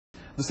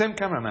The same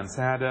cameraman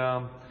said,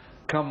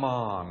 come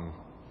on,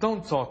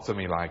 don't talk to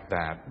me like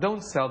that.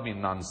 Don't sell me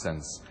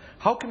nonsense.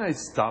 How can I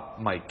stop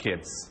my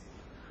kids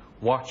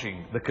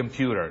watching the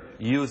computer,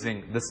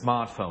 using the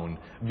smartphone,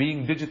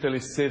 being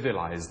digitally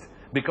civilized?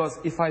 Because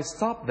if I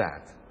stop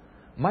that,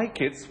 my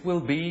kids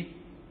will be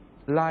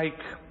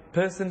like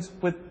persons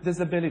with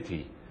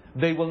disability.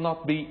 They will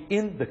not be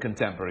in the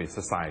contemporary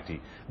society.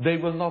 They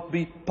will not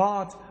be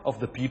part of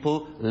the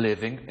people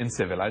living in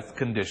civilized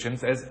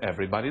conditions as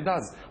everybody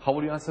does. How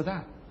will you answer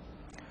that?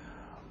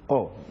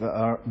 Oh, there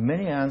are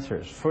many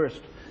answers.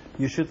 First,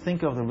 you should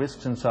think of the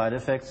risks and side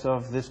effects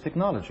of this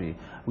technology.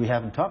 We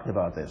haven't talked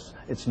about this.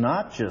 It's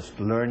not just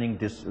learning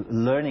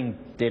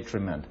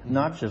detriment,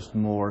 not just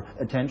more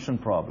attention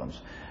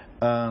problems,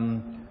 a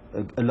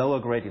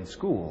lower grade in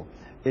school.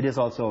 It is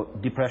also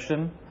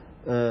depression.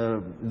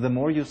 The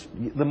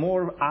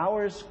more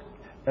hours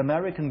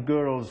American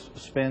girls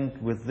spend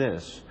with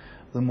this,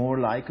 the more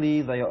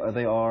likely they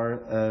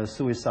are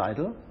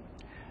suicidal.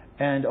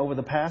 And over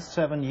the past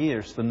 7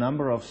 years, the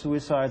number of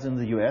suicides in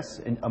the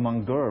US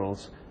among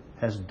girls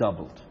has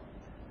doubled.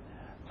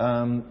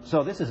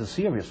 So this is a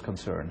serious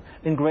concern.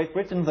 In Great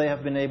Britain, they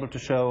have been able to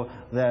show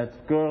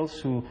that girls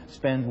who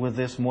spend with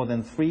this more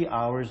than 3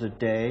 hours a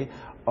day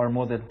are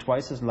more than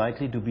twice as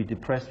likely to be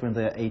depressed when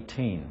they're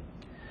 18.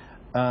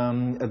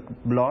 A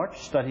large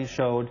study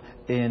showed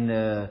in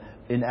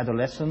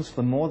adolescents,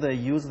 the more they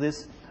use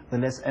this, the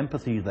less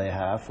empathy they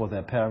have for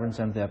their parents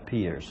and their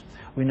peers.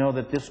 We know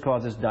that this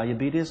causes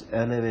diabetes,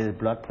 elevated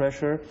blood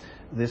pressure.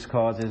 This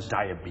causes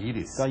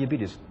diabetes.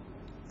 Diabetes.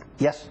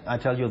 Yes, I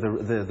tell you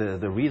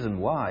the reason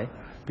why.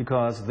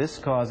 Because this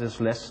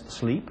causes less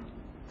sleep,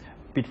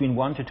 between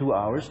 1 to 2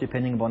 hours,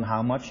 depending upon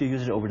how much you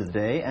use it over the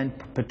day, and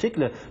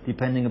particularly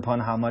depending upon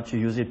how much you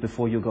use it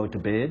before you go to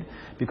bed,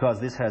 because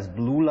this has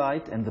blue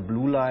light, and the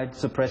blue light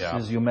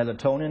suppresses your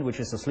melatonin, which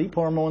is a sleep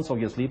hormone, so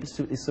your sleep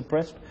is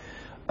suppressed.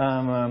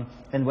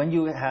 And when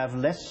you have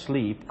less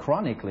sleep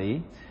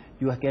chronically,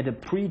 you get a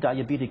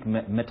pre-diabetic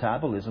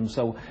metabolism.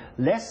 So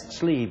less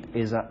sleep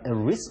is a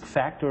risk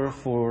factor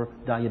for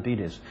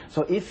diabetes.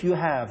 So if you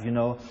have,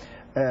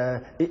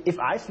 if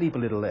I sleep a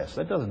little less,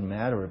 that doesn't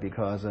matter,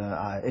 because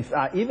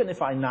even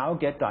if I now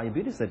get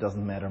diabetes, that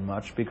doesn't matter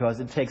much, because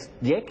it takes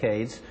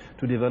decades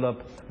to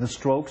develop the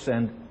strokes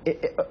and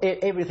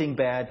everything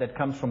bad that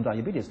comes from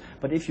diabetes.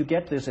 But if you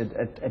get this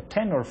at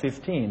 10 or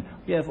 15,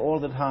 you have all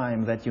the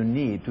time that you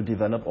need to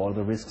develop all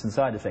the risks and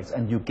side effects,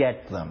 and you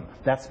get them.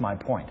 That's my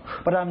point.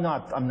 But I'm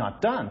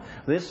not done.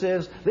 This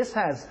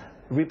has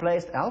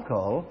replaced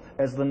alcohol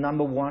as the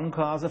 #1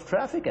 cause of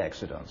traffic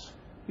accidents.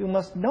 You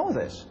must know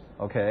this.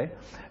 Okay,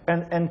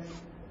 and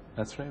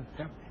that's right.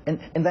 Yeah.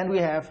 And then we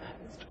have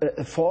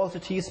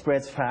falsity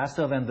spreads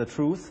faster than the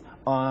truth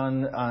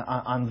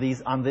on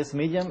this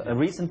medium. A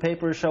recent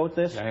paper showed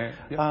this.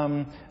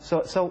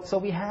 So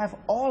we have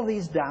all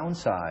these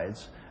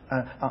downsides.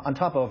 On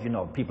top of,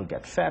 people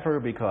get fatter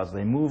because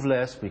they move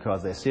less,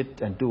 because they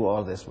sit and do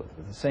all this with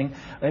this thing.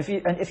 And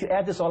if you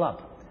add this all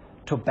up,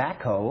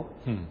 tobacco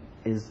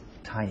is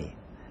tiny.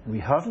 We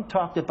haven't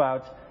talked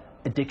about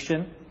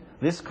addiction.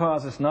 This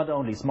causes not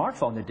only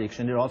smartphone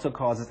addiction, it also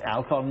causes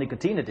alcohol and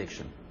nicotine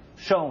addiction.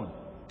 Shown.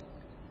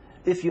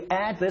 If you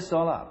add this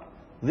all up,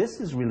 this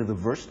is really the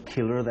worst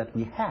killer that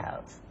we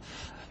have.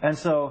 And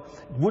so,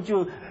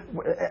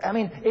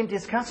 in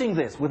discussing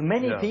this with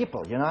many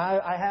people,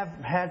 I have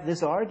had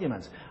this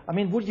argument.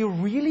 Would you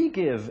really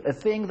give a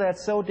thing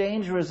that's so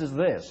dangerous as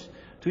this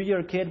to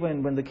your kid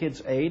when the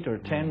kid's 8 or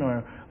 10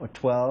 or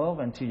 12,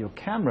 and to your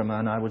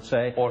cameraman, I would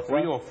say... Or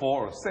 3 or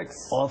 4 or 6.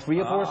 Or 3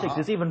 or 4 or 6.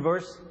 It's even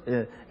worse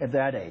at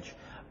that age.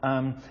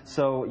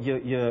 So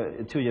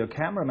to your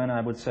cameraman,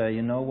 I would say,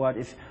 you know what,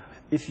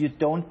 if you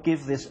don't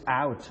give this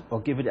out, or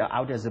give it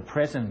out as a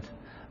present,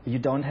 you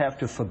don't have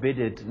to forbid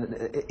it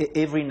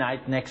every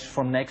night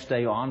from next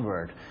day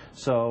onward.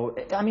 So,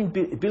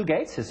 Bill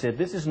Gates has said,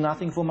 this is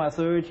nothing for my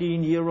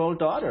 13-year-old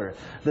daughter.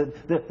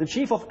 The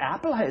chief of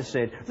Apple has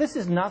said, this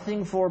is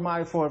nothing for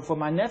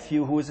my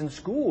nephew who is in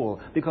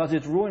school, because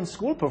it ruins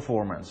school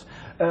performance.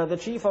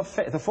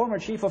 The former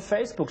chief of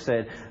Facebook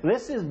said,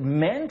 this is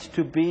meant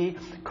to be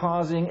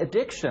causing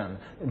addiction,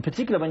 in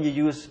particular when you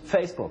use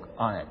Facebook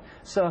on it.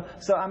 So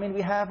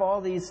we have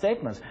all these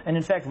statements. And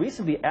in fact,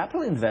 recently,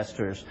 Apple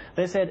investors,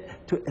 they said,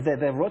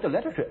 they wrote a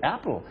letter to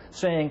Apple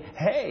saying,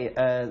 hey,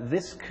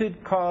 this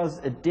could cause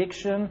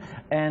addiction,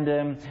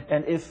 and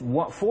if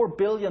 4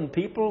 billion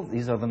people,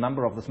 these are the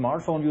number of the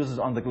smartphone users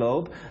on the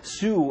globe,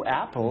 sue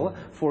Apple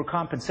for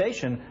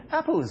compensation,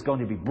 Apple is going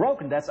to be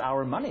broken. That's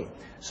our money.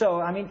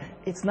 So,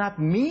 it's not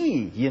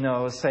me,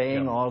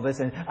 saying all this,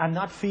 and I'm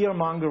not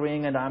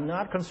fear-mongering, and I'm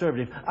not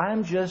conservative.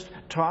 I'm just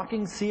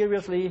talking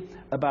seriously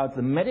about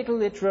the medical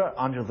literature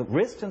under the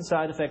risks and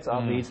side effects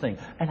of these things.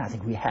 And I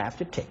think we have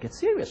to take it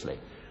seriously.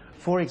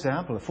 For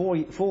example,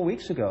 4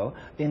 weeks ago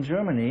in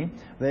Germany,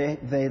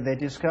 they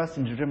discussed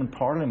in the German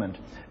parliament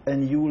a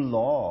new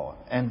law.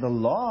 And the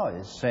law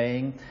is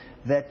saying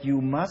that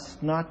you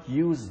must not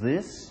use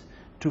this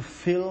to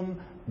film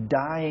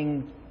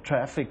dying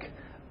traffic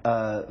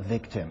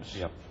victims.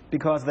 Yep.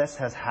 because this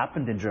has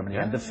happened in Germany,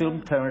 and the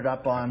film turned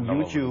up on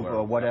YouTube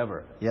or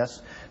whatever.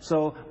 Yes.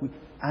 So,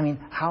 I mean,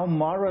 how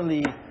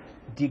morally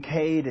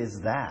decayed is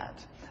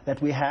that?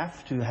 That we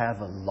have to have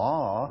a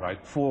law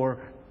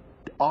for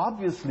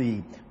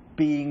obviously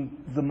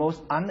being the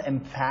most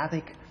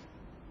unempathic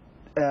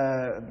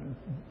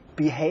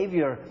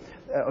behavior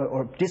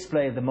or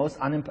display the most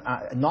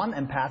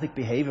non-empathic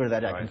behavior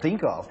that I can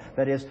think of.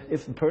 That is,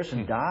 if the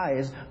person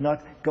dies,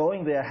 not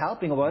going there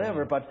helping or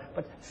whatever, but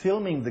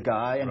filming the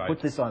guy and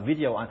put this on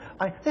video.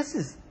 This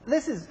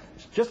is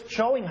just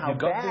showing how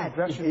bad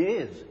Russia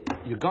is.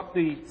 You got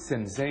the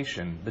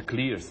sensation, the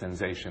clear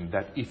sensation,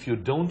 that if you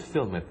don't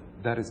film it,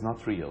 that is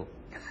not real.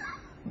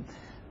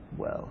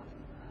 Well,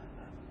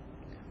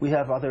 we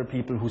have other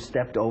people who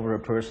stepped over a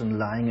person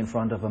lying in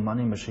front of a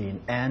money machine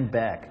and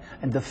back,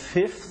 and the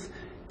fifth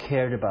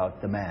cared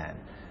about the man.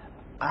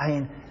 I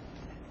mean,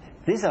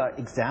 these are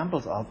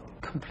examples of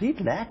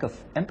complete lack of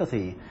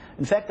empathy.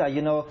 In fact,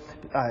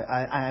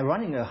 I'm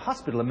running a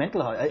hospital,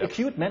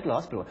 acute mental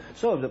hospital.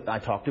 So I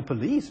talk to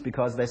police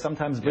because they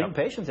sometimes bring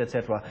patients,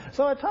 etc.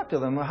 So I talk to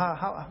them.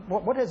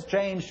 What has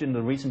changed in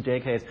the recent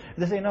decades?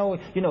 They say, no,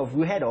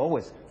 we had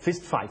always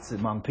fist fights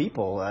among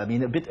people. I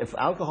mean, a bit of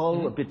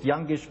alcohol, a bit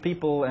youngish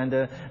people, and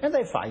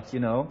they fight,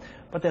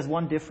 But there's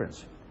one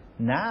difference.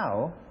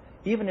 Now,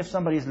 even if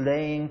somebody's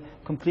laying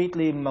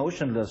completely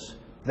motionless,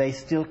 they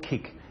still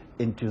kick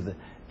into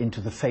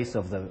the face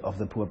of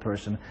the poor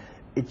person.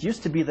 It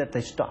used to be that they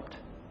stopped.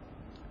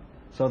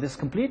 So this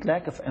complete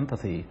lack of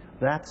empathy,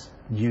 that's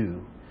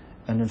new.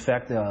 And in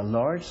fact, there are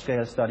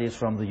large-scale studies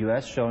from the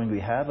US showing we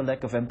have a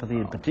lack of empathy,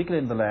 in particular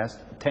in the last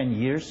 10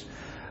 years.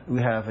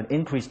 We have an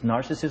increased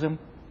narcissism.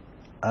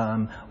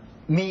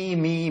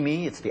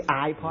 Me, it's the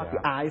iPod,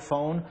 the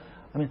iPhone.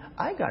 I mean,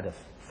 I got a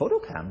photo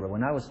camera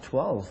when I was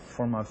 12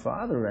 from my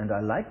father, and I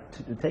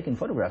liked taking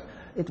photographs.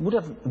 It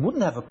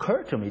wouldn't have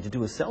occurred to me to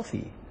do a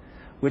selfie,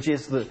 which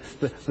is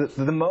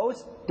the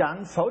most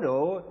done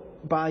photo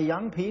by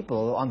young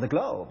people on the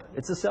globe.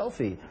 It's a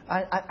selfie.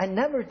 I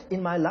never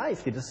in my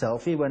life did a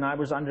selfie when I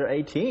was under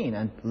 18,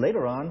 and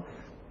later on,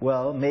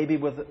 well, maybe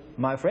with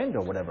my friend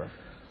or whatever.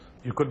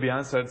 You could be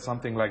answered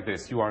something like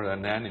this: you are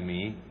an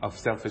enemy of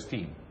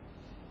self-esteem.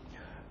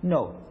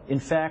 No. In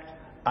fact,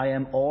 I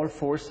am all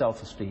for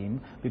self-esteem,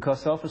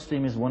 because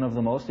self-esteem is one of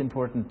the most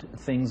important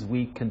things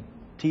we can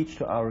teach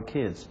to our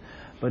kids.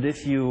 But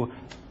if you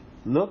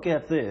look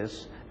at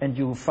this and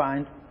you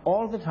find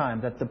all the time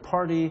that the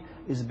party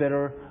is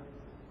better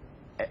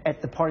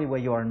at the party where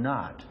you are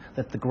not,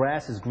 that the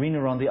grass is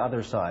greener on the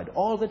other side,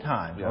 all the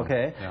time,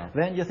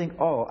 then you think,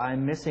 oh,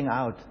 I'm missing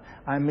out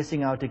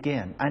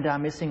again, and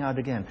I'm missing out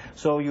again.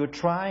 So you're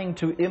trying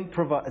to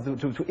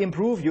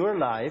improve your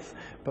life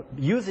but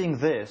using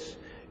this,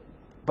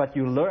 but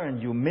you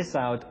learn you miss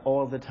out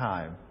all the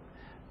time.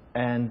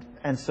 And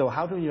so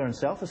how do you learn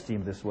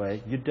self-esteem this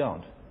way? You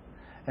don't.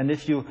 And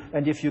if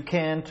you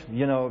can't,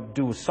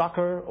 do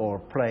soccer or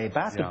play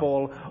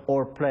basketball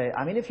or play,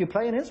 if you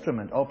play an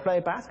instrument or play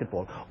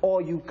basketball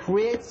or you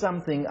create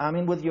something,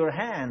 with your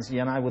hands,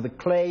 with the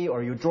clay,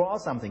 or you draw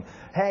something.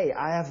 Hey,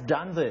 I have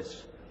done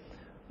this.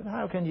 But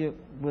how can you,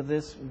 with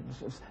this,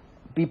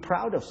 be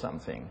proud of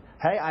something?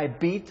 Hey, I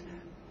beat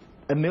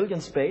 1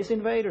 million space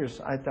invaders.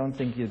 I don't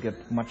think you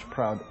get much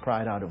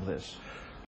pride out of this.